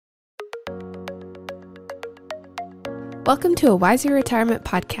Welcome to a Wiser Retirement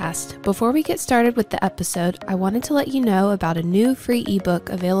podcast. Before we get started with the episode, I wanted to let you know about a new free ebook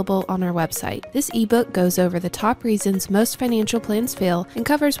available on our website. This ebook goes over the top reasons most financial plans fail and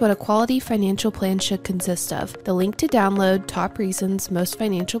covers what a quality financial plan should consist of. The link to download Top Reasons Most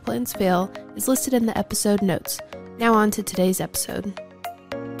Financial Plans Fail is listed in the episode notes. Now on to today's episode.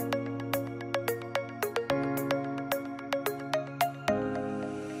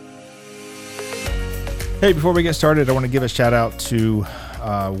 Hey, before we get started, I want to give a shout out to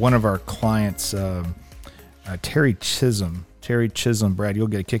one of our clients, Terry Chisholm. Terry Chisholm, Brad, you'll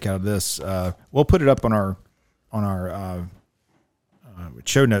get a kick out of this. We'll put it up on our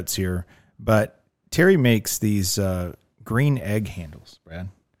show notes here. But Terry makes these green egg handles, Brad.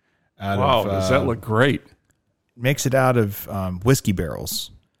 Does that look great? Makes it out of whiskey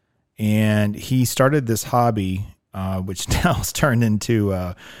barrels, and he started this hobby, which now has turned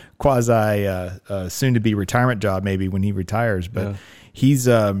into quasi soon to be retirement job maybe when he retires, but he's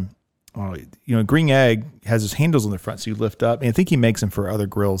green egg has his handles on the front so you lift up, and I think he makes them for other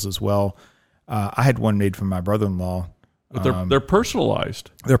grills as well. I had one made from my brother-in-law, but they're personalized.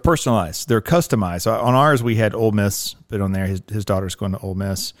 They're customized. So on ours we had Ole Miss put on there. His daughter's going to Ole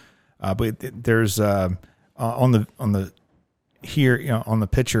Miss, but there's on the here, on the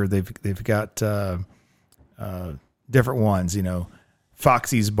picture they've got different ones,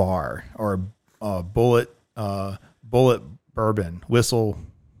 Foxy's Bar or Bullet Bourbon, Whistle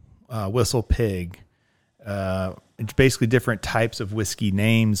Pig. It's basically different types of whiskey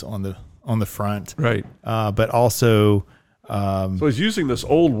names on the front, right? But also, so he's using this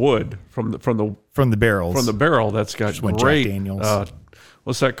old wood from the barrels, from the barrel that's got great Jack Daniels.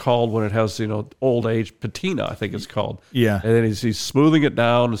 What's that called when it has old age patina? I think it's called. Yeah, and then he's smoothing it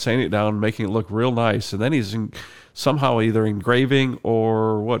down and sanding it down, and making it look real nice, and then he's somehow either engraving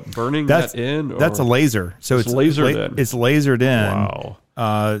or burning that in. That's a laser. So it's lasered in. It's lasered in.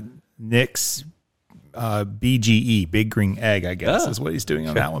 Wow. Nick's BGE, Big Green Egg, I guess is what he's doing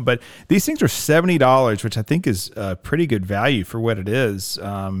on that one. But these things are $70, which I think is a pretty good value for what it is.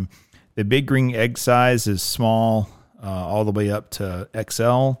 The Big Green Egg size is small, all the way up to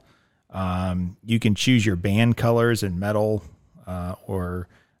XL. You can choose your band colors in metal or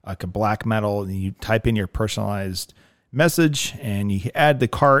like a black metal, and you type in your personalized message and you add the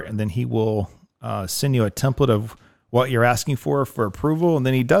cart, and then he will send you a template of what you're asking for approval, and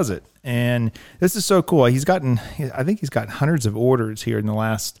then he does it. And this is so cool. I think he's gotten hundreds of orders here in the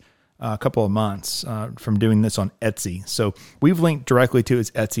last couple of months from doing this on Etsy. So we've linked directly to his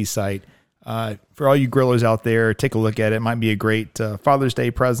Etsy site. For all you grillers out there, take a look at it. It might be a great Father's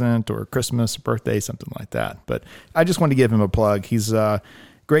Day present or Christmas, birthday, something like that. But I just want to give him a plug. He's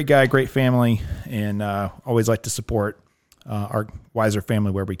great guy, great family, and always like to support our Wiser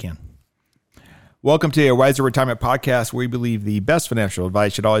family where we can. Welcome to a Wiser Retirement Podcast, where we believe the best financial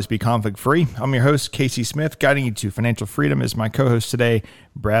advice should always be conflict-free. I'm your host, Casey Smith. Guiding you to financial freedom is my co-host today,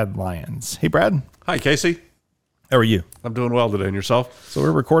 Brad Lyons. Hey, Brad. Hi, Casey. How are you? I'm doing well today, and yourself? So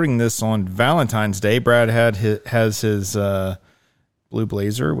we're recording this on Valentine's Day. Brad has his blue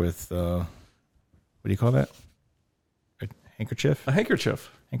blazer with, what do you call that? Handkerchief? A handkerchief.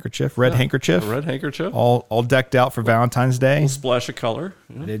 Red handkerchief. A red handkerchief. All decked out for Valentine's Day. A little splash of color.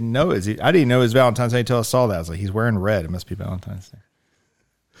 Yeah. I didn't know it was Valentine's Day until I saw that. I was like, he's wearing red. It must be Valentine's Day.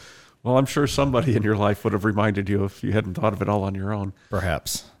 Well, I'm sure somebody in your life would have reminded you if you hadn't thought of it all on your own.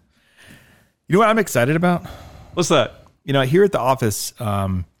 Perhaps. You know what I'm excited about? What's that? Here at the office,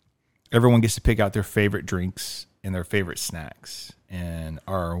 everyone gets to pick out their favorite drinks and their favorite snacks. And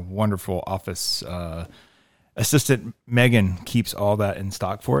our wonderful office assistant Megan keeps all that in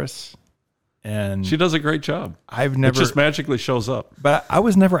stock for us, and she does a great job. It just magically shows up. But I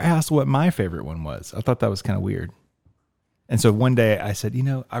was never asked what my favorite one was. I thought that was kind of weird. And so one day I said,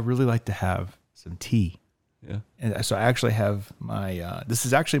 I really like to have some tea. Yeah. And so I actually have my this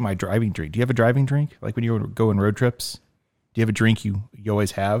is actually my driving drink. Do you have a driving drink? Like when you go on road trips? Do you have a drink you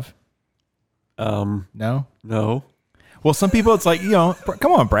always have? No? Well, some people, it's like,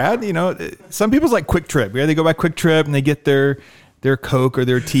 come on, Brad. Some people's like Quick Trip. They go by Quick Trip and they get their Coke or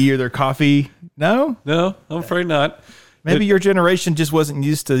their tea or their coffee. No, I'm afraid not. Maybe your generation just wasn't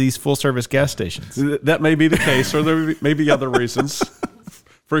used to these full service gas stations. That may be the case, or there may be other reasons.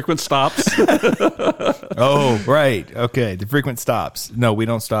 Frequent stops. Oh, right. Okay. The frequent stops. No, we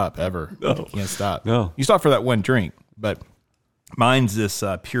don't stop ever. No. You can't stop. No. You stop for that one drink, but mine's this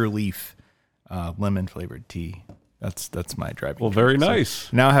Pure Leaf lemon flavored tea. That's my driving drink. Very nice. So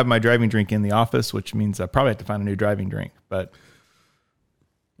now I have my driving drink in the office, which means I probably have to find a new driving drink, but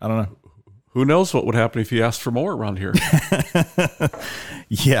I don't know. Who knows what would happen if you asked for more around here?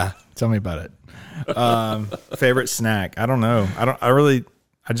 Yeah. Tell me about it. Favorite snack? I don't know.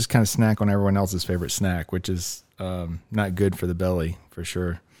 I just kind of snack on everyone else's favorite snack, which is not good for the belly for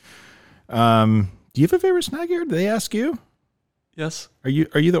sure. Do you have a favorite snack here? Did they ask you? Yes. Are you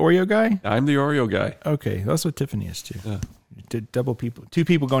the Oreo guy? I'm the Oreo guy. Okay, that's what Tiffany is too. Yeah. Two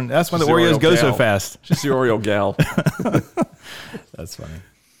people going. That's why She's the Oreos go so gal. fast. She's the Oreo gal. That's funny.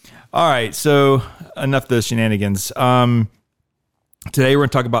 All right, so enough of those shenanigans. Today we're going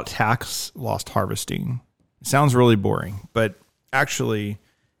to talk about tax loss harvesting. It sounds really boring, but actually,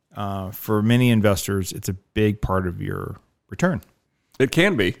 for many investors, it's a big part of your return. It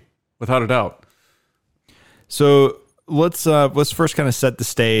can be, without a doubt. So let's first kind of set the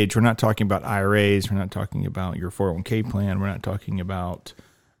stage. We're not talking about IRAs. We're not talking about your 401k plan. We're not talking about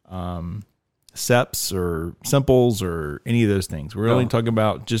SEPs or simples or any of those things. We're only talking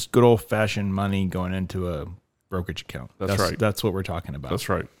about just good old fashioned money going into a brokerage account. That's right. That's what we're talking about. That's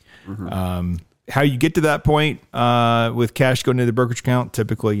right. Mm-hmm. How you get to that point with cash going into the brokerage account,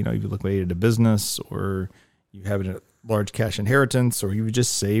 typically, you liquidated a business or you have a large cash inheritance or you've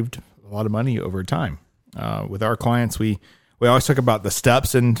just saved a lot of money over time. With our clients, we always talk about the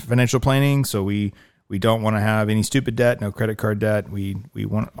steps in financial planning. So we don't want to have any stupid debt, no credit card debt. We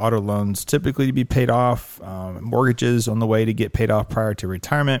want auto loans typically to be paid off, mortgages on the way to get paid off prior to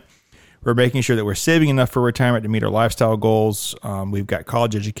retirement. We're making sure that we're saving enough for retirement to meet our lifestyle goals. We've got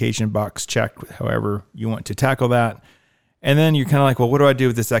college education box checked, however you want to tackle that. And then you're kind of like, well, what do I do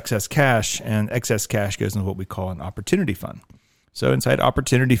with this excess cash? And excess cash goes into what we call an opportunity fund. So inside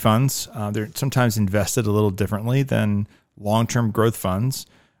opportunity funds, they're sometimes invested a little differently than long-term growth funds.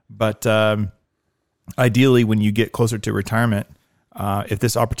 But ideally, when you get closer to retirement, if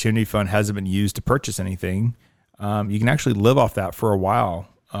this opportunity fund hasn't been used to purchase anything, you can actually live off that for a while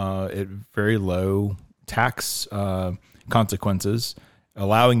at very low tax consequences,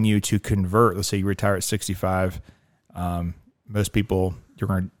 allowing you to convert. Let's say you retire at 65. Most people,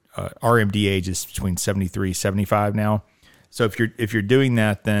 your RMD age is between 73, 75 now. So if you're doing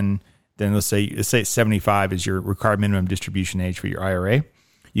that, then let's say it's 75 is your required minimum distribution age for your IRA.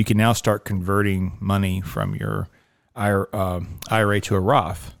 You can now start converting money from your IRA to a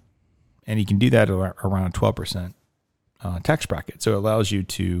Roth, and you can do that around a 12% tax bracket. So it allows you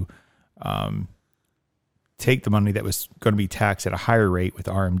to take the money that was going to be taxed at a higher rate with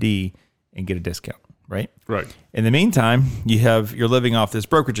RMD and get a discount, right? Right. In the meantime, you're living off this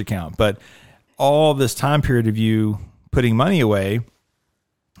brokerage account, but all this time period of you putting money away,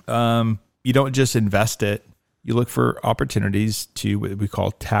 you don't just invest it. You look for opportunities to what we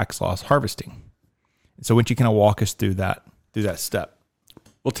call tax loss harvesting. So, would you kind of walk us through that step?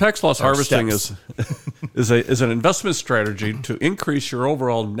 Well, tax loss harvesting is an investment strategy to increase your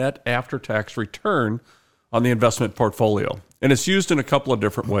overall net after-tax return on the investment portfolio. And it's used in a couple of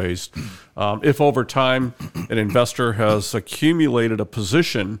different ways. If over time an investor has accumulated a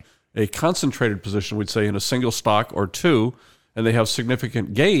position, a concentrated position, we'd say in a single stock or two, and they have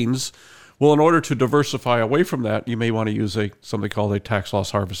significant gains, well, in order to diversify away from that, you may want to use something called a tax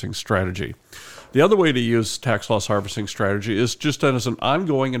loss harvesting strategy. The other way to use tax loss harvesting strategy is just as an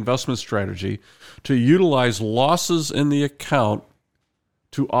ongoing investment strategy to utilize losses in the account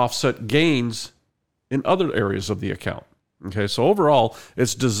to offset gains in other areas of the account. Okay, so overall,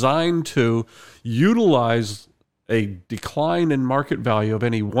 it's designed to utilize a decline in market value of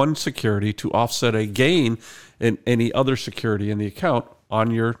any one security to offset a gain in any other security in the account on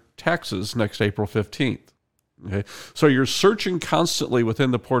your taxes next April 15th. Okay, so you're searching constantly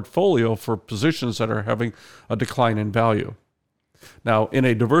within the portfolio for positions that are having a decline in value. Now, in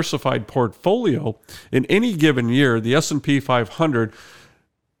a diversified portfolio, in any given year, the S&P 500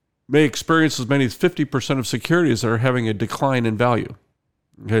 may experience as many as 50% of securities that are having a decline in value.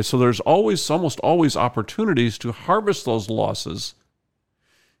 Okay, so there's almost always opportunities to harvest those losses,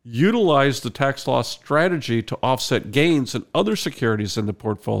 utilize the tax loss strategy to offset gains in other securities in the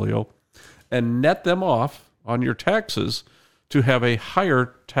portfolio, and net them off on your taxes to have a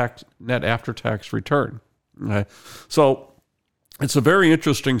higher net after-tax return. Okay? So it's a very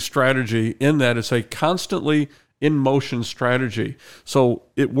interesting strategy in that it's a constantly in-motion strategy. So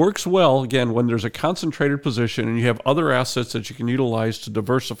it works well, again, when there's a concentrated position and you have other assets that you can utilize to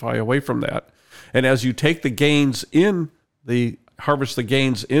diversify away from that. And as you take the gains harvest the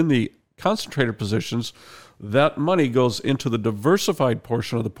gains in the concentrated positions, that money goes into the diversified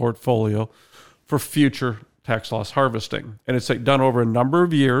portion of the portfolio for future tax loss harvesting. And it's done over a number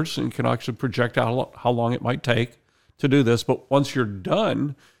of years, and you can actually project out how long it might take to do this. But once you're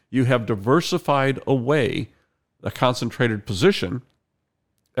done, you have diversified away a concentrated position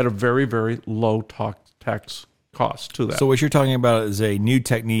at a very, very low tax cost to that. So what you're talking about is a new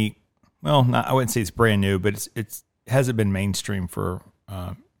technique well, I wouldn't say it's brand new, but it hasn't been mainstream for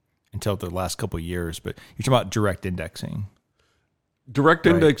until the last couple of years. But you're talking about direct indexing. Direct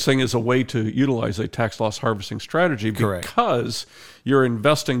indexing is a way to utilize a tax loss harvesting strategy because you're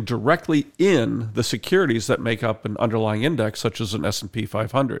investing directly in the securities that make up an underlying index, such as an S&P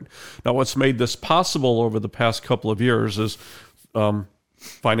 500. Now, what's made this possible over the past couple of years is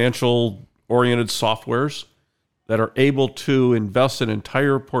financial-oriented softwares that are able to invest an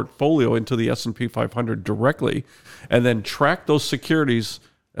entire portfolio into the S&P 500 directly and then track those securities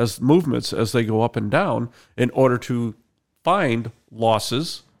as movements as they go up and down in order to find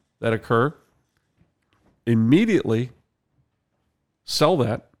losses that occur, immediately sell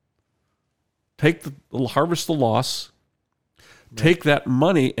that, harvest the loss, take that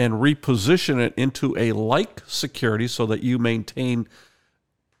money and reposition it into a like security so that you maintain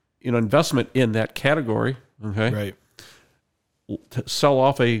investment in that category. Okay. Right. Sell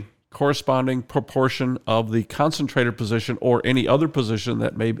off a corresponding proportion of the concentrated position or any other position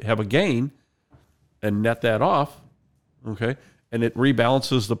that may have a gain and net that off. Okay. And it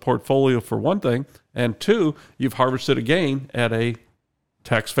rebalances the portfolio for one thing. And two, you've harvested a gain at a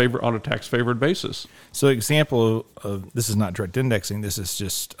on a tax favored basis. So example of this is not direct indexing. This is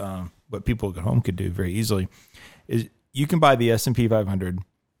just what people at home could do very easily is you can buy the S&P 500.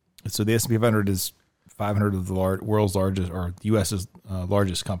 So the S&P 500 is 500 of the world's largest or the U.S.'s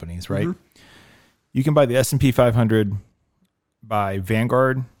largest companies, right? Mm-hmm. You can buy the S&P 500 by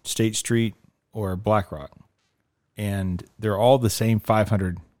Vanguard, State Street, or BlackRock. And they're all the same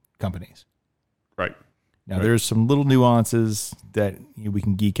 500 companies. Right. Now, there's some little nuances that we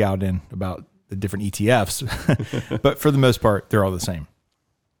can geek out in about the different ETFs, but for the most part, they're all the same.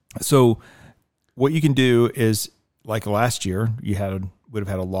 So what you can do is, like last year, you would have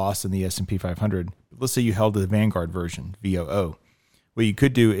had a loss in the S&P 500. Let's say you held the Vanguard version, VOO. What you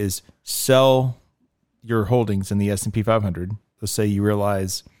could do is sell your holdings in the S&P 500. Let's say you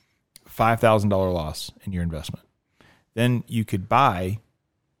realize $5,000 loss in your investment. Then you could buy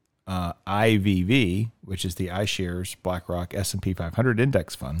IVV, which is the iShares BlackRock S&P 500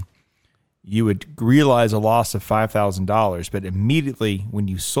 index fund. You would realize a loss of $5,000, but immediately when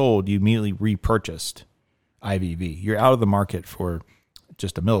you sold, you immediately repurchased IVV. You're out of the market for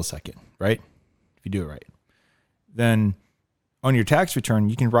just a millisecond, right? If you do it right. Then on your tax return,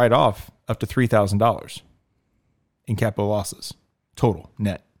 you can write off up to $3,000 in capital losses, total,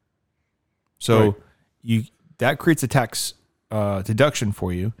 net. So that creates a tax deduction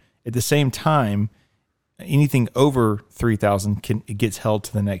for you. At the same time, anything over $3,000 it gets held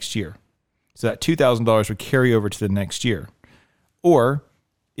to the next year. So that $2,000 would carry over to the next year. Or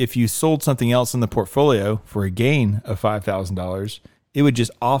if you sold something else in the portfolio for a gain of $5,000, it would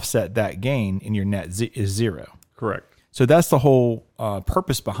just offset that gain, and your net is zero. Correct. So that's the whole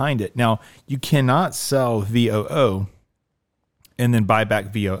purpose behind it. Now, you cannot sell VOO and then buy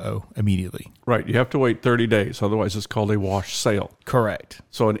back VOO immediately. Right. You have to wait 30 days. Otherwise, it's called a wash sale. Correct.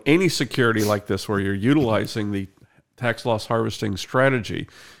 So in any security like this where you're utilizing the tax loss harvesting strategy,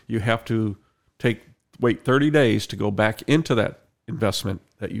 you have to wait 30 days to go back into that investment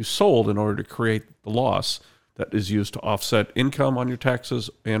that you sold in order to create the loss that is used to offset income on your taxes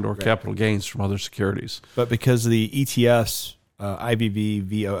and or capital gains from other securities. But because the ETFs, IVV,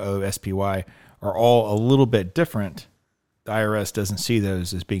 VOO, SPY, are all a little bit different, the IRS doesn't see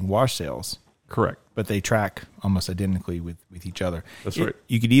those as being wash sales. Correct. But they track almost identically with each other. That's right.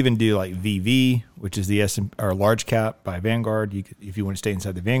 You could even do like VV, which is the large cap by Vanguard. You could, if you want to stay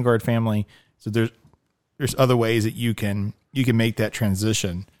inside the Vanguard family. So there's other ways that you can make that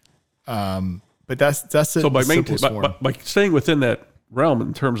transition. But that's it. So by staying within that realm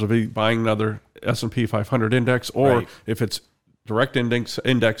in terms of buying another S&P 500 index, or if it's direct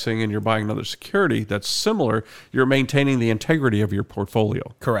indexing and you're buying another security that's similar, you're maintaining the integrity of your portfolio.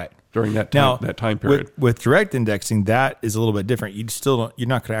 Correct. During that time period. With direct indexing, that is a little bit different. You're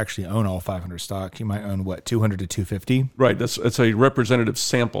not going to actually own all 500 stocks. You might own 200 to 250. Right. It's a representative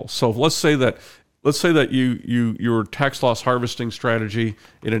sample. So let's say that your tax loss harvesting strategy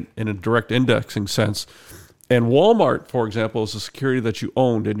in a direct indexing sense, and Walmart, for example, is a security that you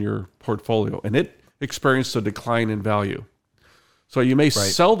owned in your portfolio, and it experienced a decline in value. So you may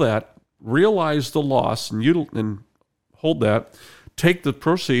sell that, realize the loss, and hold that. Take the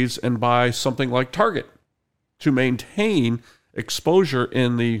proceeds and buy something like Target to maintain exposure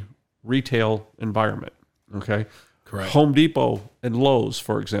in the retail environment. Okay. Correct. Home Depot and Lowe's,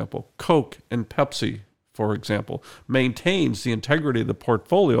 for example, Coke and Pepsi, for example, maintains the integrity of the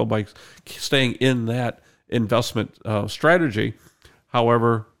portfolio by staying in that investment strategy.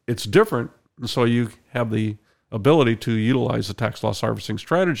 However, it's different. And so you have the ability to utilize the tax loss harvesting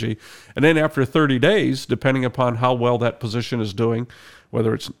strategy. And then after 30 days, depending upon how well that position is doing,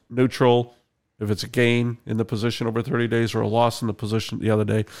 whether it's neutral, if it's a gain in the position over 30 days or a loss in the position the other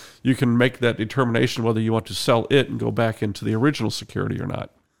day, you can make that determination whether you want to sell it and go back into the original security or not.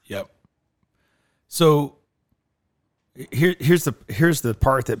 Yep. So here's the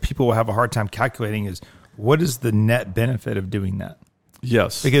part that people will have a hard time calculating is what is the net benefit of doing that?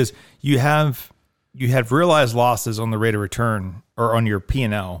 Yes. Because you have realized losses on the rate of return or on your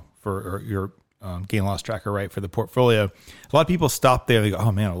P&L for your gain loss tracker, right? For the portfolio. A lot of people stop there. They go,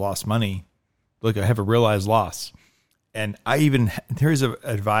 oh man, I lost money. Look, I have a realized loss. And there's an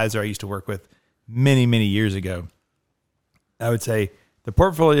advisor I used to work with many, many years ago. I would say the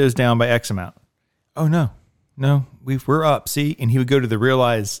portfolio is down by X amount. Oh no, we're up. See? And he would go to the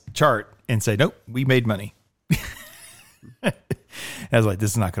realized chart and say, nope, we made money. I was like,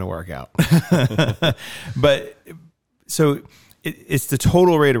 this is not going to work out. But so it's the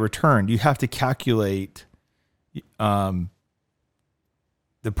total rate of return. You have to calculate the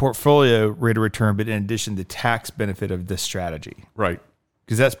portfolio rate of return, but in addition, the tax benefit of this strategy. Right.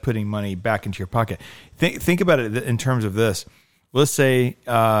 Because that's putting money back into your pocket. Think about it in terms of this. Let's say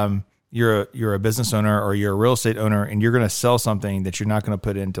you're a business owner or you're a real estate owner and you're going to sell something that you're not going to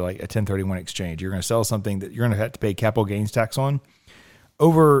put into like a 1031 exchange. You're going to sell something that you're going to have to pay capital gains tax on.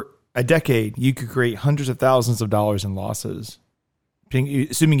 Over a decade, you could create hundreds of thousands of dollars in losses,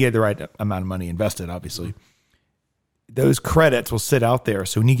 assuming you had the right amount of money invested, obviously. Those credits will sit out there.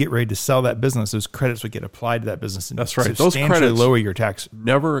 So when you get ready to sell that business, those credits would get applied to that business. And that's right. Those credits lower your tax.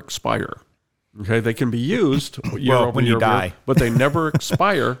 Never expire. Okay, they can be used when you die, but they never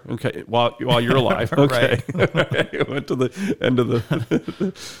expire. Okay, while you're alive. Okay, went to the end of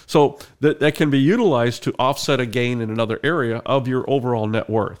the. So that can be utilized to offset a gain in another area of your overall net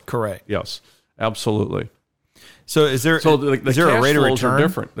worth. Correct. Yes, absolutely. So is there the is there a rate of return? Are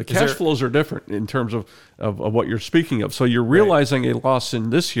different. The cash flows are different in terms of what you're speaking of. So you're realizing a loss in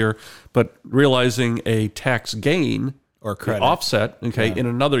this year, but realizing a tax gain or credit offset, in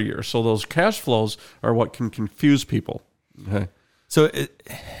another year. So those cash flows are what can confuse people. Okay. So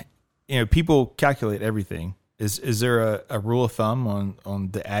people calculate everything. Is there a rule of thumb on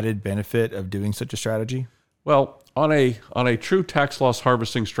the added benefit of doing such a strategy? Well, on a true tax loss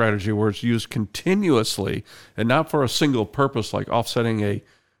harvesting strategy where it's used continuously and not for a single purpose like offsetting a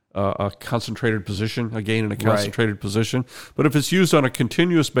concentrated position, a gain in a concentrated position, but if it's used on a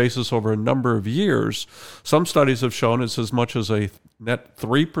continuous basis over a number of years, some studies have shown it's as much as a net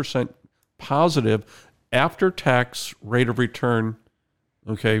 3% positive after-tax rate of return,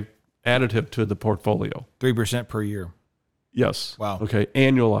 additive to the portfolio. 3% per year. Yes. Wow. Okay.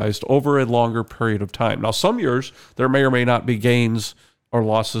 Annualized over a longer period of time. Now, some years there may or may not be gains or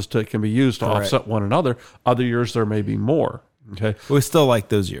losses that can be used to offset one another. Other years there may be more. Okay. Well, we still like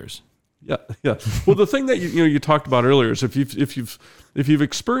those years. Yeah. Yeah. Well, the thing that you talked about earlier is if you've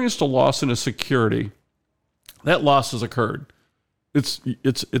experienced a loss in a security, that loss has occurred.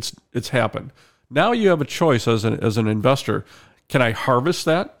 It's happened. Now you have a choice as an investor. Can I harvest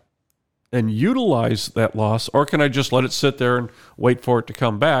that and utilize that loss, or can I just let it sit there and wait for it to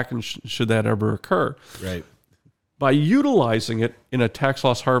come back, and should that ever occur? Right. By utilizing it in a tax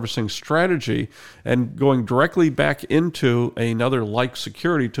loss harvesting strategy and going directly back into another like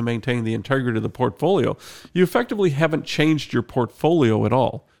security to maintain the integrity of the portfolio, you effectively haven't changed your portfolio at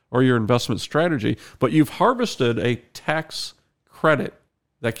all or your investment strategy, but you've harvested a tax credit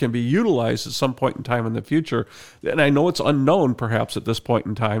that can be utilized at some point in time in the future. And I know it's unknown perhaps at this point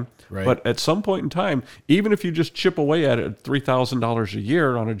in time, but at some point in time, even if you just chip away at it at $3,000 a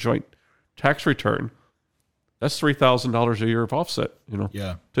year on a joint tax return, that's $3,000 a year of offset,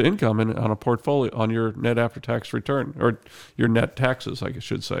 to income on a portfolio, on your net after-tax return, or your net taxes, I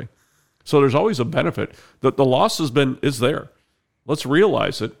should say. So there's always a benefit. The loss is there. Let's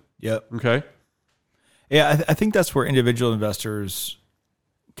realize it. Yep. Okay. Yeah, I think that's where individual investors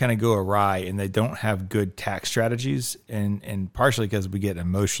kind of go awry, and they don't have good tax strategies, and partially because we get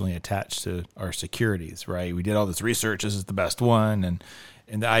emotionally attached to our securities, right? We did all this research, this is the best one, and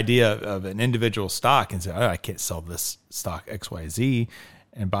the idea of an individual stock and say, I can't sell this stock XYZ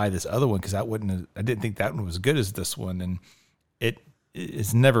and buy this other one because I didn't think that one was as good as this one, and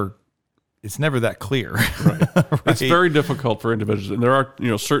it's never that clear. Right. It's very difficult for individuals. And there are,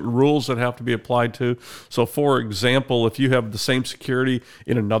 certain rules that have to be applied to. So for example, if you have the same security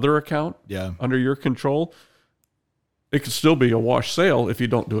in another account under your control, it could still be a wash sale if you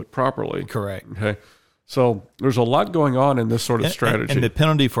don't do it properly. Correct. Okay. So there's a lot going on in this sort of strategy. And the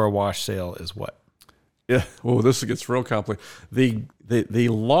penalty for a wash sale is what? Yeah. Well, this gets real complicated. The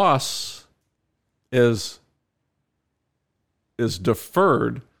loss is is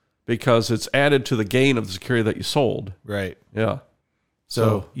deferred because it's added to the gain of the security that you sold. Right. Yeah.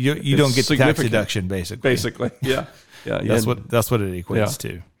 So you don't get the tax deduction, basically. Basically, yeah. Yeah. That's what it equates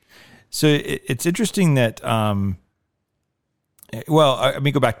to. So it's interesting that, let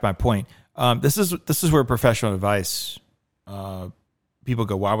me go back to my point. This is where professional advice, people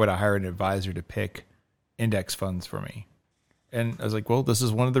go, why would I hire an advisor to pick index funds for me? And I was like, well, this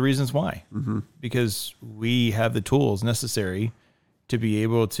is one of the reasons why, because we have the tools necessary to be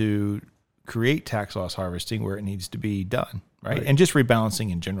able to create tax loss harvesting where it needs to be done. Right. And just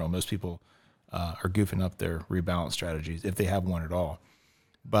rebalancing in general. Most people are goofing up their rebalance strategies if they have one at all.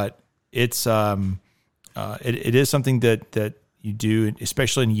 But it's it is something that you do,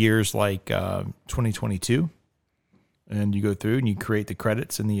 especially in years like 2022. And you go through and you create the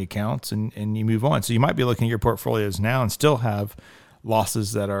credits and the accounts and you move on. So you might be looking at your portfolios now and still have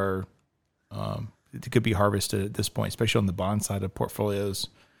losses that are that could be harvested at this point, especially on the bond side of portfolios.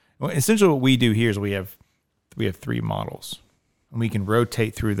 Well, essentially what we do here is we have 3 models. And we can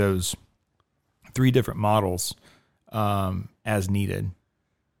rotate through those 3 different models as needed,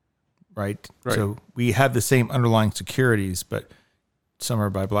 right? So we have the same underlying securities, but some are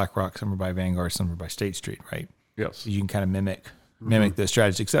by BlackRock, some are by Vanguard, some are by State Street, right? Yes. So you can kind of mimic the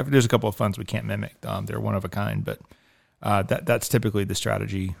strategy, except for there's a couple of funds we can't mimic. They're one of a kind, but that's typically the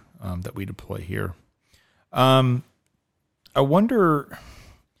strategy that we deploy here. I wonder...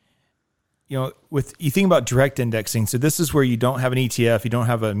 you think about direct indexing. So this is where you don't have an ETF, you don't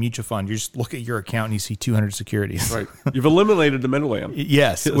have a mutual fund. You just look at your account and you see 200 securities. Right. You've eliminated the middleman.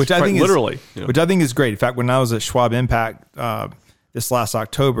 Yes, which I think is great. In fact, when I was at Schwab Impact this last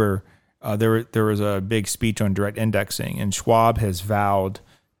October, there was a big speech on direct indexing, and Schwab has vowed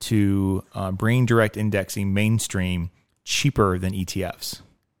to bring direct indexing mainstream cheaper than ETFs,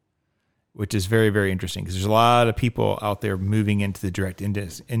 which is very, very interesting because there's a lot of people out there moving into the direct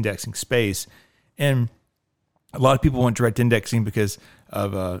indexing space. And a lot of people want direct indexing because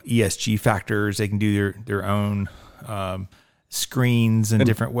of ESG factors. They can do their own screens in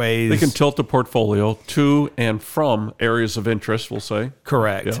different ways. They can tilt the portfolio to and from areas of interest, we'll say.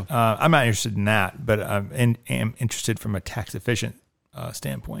 Correct. Yeah. I'm not interested in that, but I am interested from a tax efficient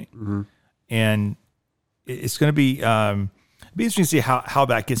standpoint. And it's going to be... it'd be interesting to see how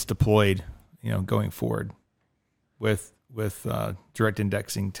that gets deployed, going forward with direct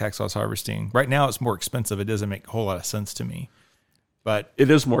indexing, tax loss harvesting. Right now, it's more expensive. It doesn't make a whole lot of sense to me. But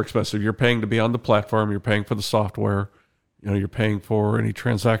it is more expensive. You're paying to be on the platform. You're paying for the software. You're paying for any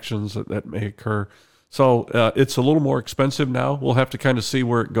transactions that may occur. So it's a little more expensive now. We'll have to kind of see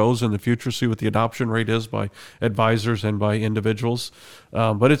where it goes in the future, see what the adoption rate is by advisors and by individuals.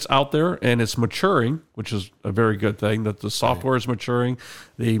 But it's out there and it's maturing, which is a very good thing, that the software is maturing.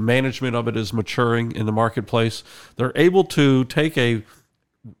 The management of it is maturing in the marketplace. They're able to take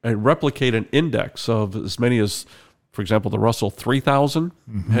replicate an index of as many as, for example, the Russell 3000,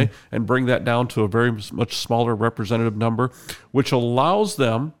 okay, and bring that down to a very much smaller representative number, which allows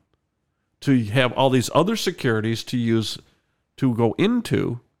them to have all these other securities to use to go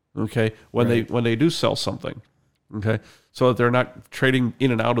into, okay, when they do sell something, okay, so that they're not trading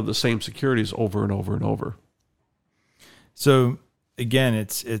in and out of the same securities over and over and over. So again,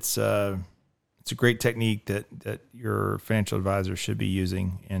 it's a great technique that your financial advisor should be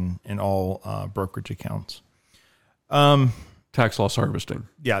using in all brokerage accounts. Tax loss harvesting.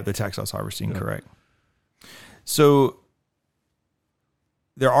 Yeah, the tax loss harvesting, correct. So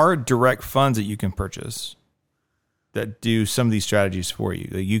there are direct funds that you can purchase that do some of these strategies for you.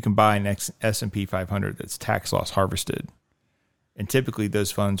 You can buy an S&P 500 that's tax loss harvested. And typically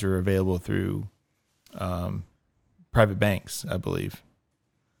those funds are available through private banks, I believe.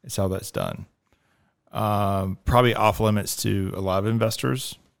 It's how that's done. Probably off limits to a lot of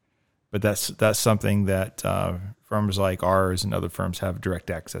investors, but that's something that firms like ours and other firms have direct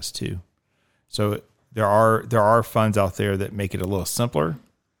access to. So there are funds out there that make it a little simpler,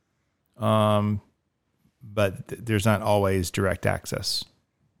 but there's not always direct access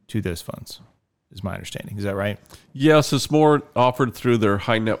to those funds, is my understanding. Is that right? Yes, it's more offered through their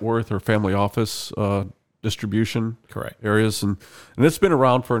high net worth or family office distribution areas, and it's been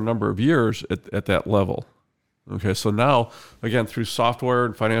around for a number of years at that level. Okay, so now, again, through software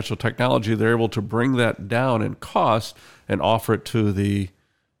and financial technology, they're able to bring that down in cost and offer it to the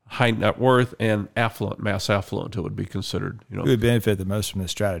high net worth and affluent, mass affluent, it would be considered. Who would benefit the most from the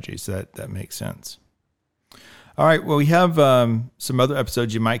strategies. That makes sense. All right, well, we have some other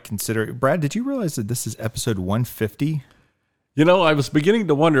episodes you might consider. Brad, did you realize that this is episode 150? I was beginning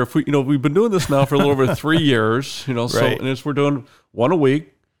to wonder if we've been doing this now for a little over 3 years, so and we're doing one a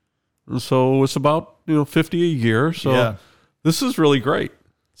week. And so it's about 50 a year. So This is really great.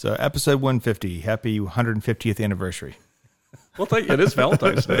 So episode 150, happy 150th anniversary. Well, thank you. It is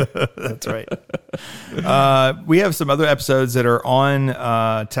Valentine's Day. That's right. We have some other episodes that are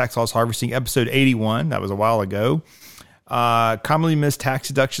on tax loss harvesting. Episode 81, that was a while ago. Commonly missed tax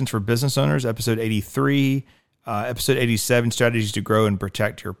deductions for business owners, episode 83. Episode 87, strategies to grow and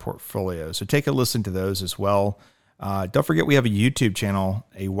protect your portfolio. So take a listen to those as well. Don't forget we have a YouTube channel,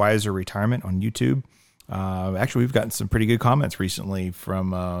 A Wiser Retirement on YouTube. Actually, we've gotten some pretty good comments recently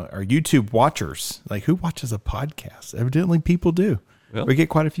from our YouTube watchers. Like, who watches a podcast? Evidently, people do. Yep. We get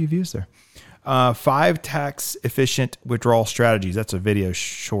quite a few views there. 5 tax-efficient withdrawal strategies. That's a video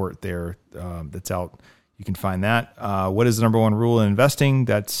short there that's out. You can find that. What is the number one rule in investing?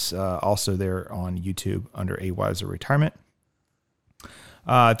 That's also there on YouTube under A Wiser Retirement.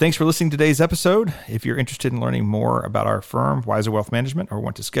 Thanks for listening to today's episode. If you're interested in learning more about our firm, Wiser Wealth Management, or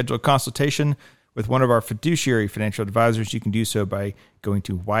want to schedule a consultation with one of our fiduciary financial advisors, you can do so by going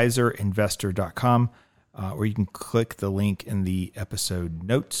to wiserinvestor.com, or you can click the link in the episode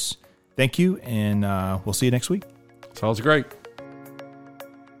notes. Thank you, and we'll see you next week. Sounds great.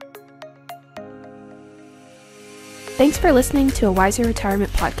 Thanks for listening to a Wiser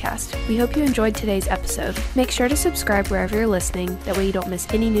Retirement podcast. We hope you enjoyed today's episode. Make sure to subscribe wherever you're listening, that way you don't miss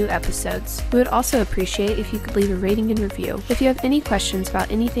any new episodes. We would also appreciate if you could leave a rating and review. If you have any questions about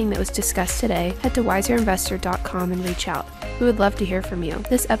anything that was discussed today, head to wiserinvestor.com and reach out. We would love to hear from you.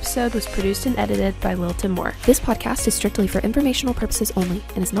 This episode was produced and edited by Lilton Moore. This podcast is strictly for informational purposes only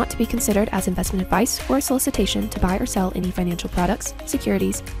and is not to be considered as investment advice or a solicitation to buy or sell any financial products,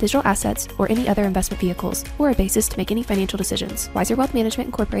 securities, digital assets, or any other investment vehicles, or a basis to make any financial decisions. Wiser Wealth Management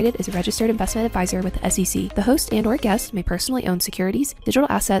Incorporated is a registered investment advisor with the SEC. The host and/or guest may personally own securities, digital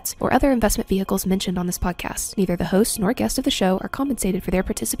assets, or other investment vehicles mentioned on this podcast. Neither the host nor guest of the show are compensated for their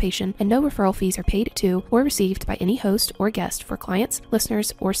participation, and no referral fees are paid to or received by any host or guest for clients,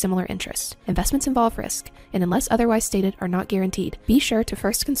 listeners, or similar interests. Investments involve risk, and unless otherwise stated, are not guaranteed. Be sure to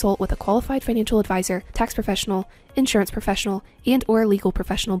first consult with a qualified financial advisor, tax professional, insurance professional, and/or legal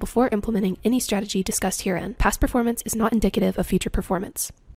professional before implementing any strategy discussed herein. Past performance is not indicative of future performance.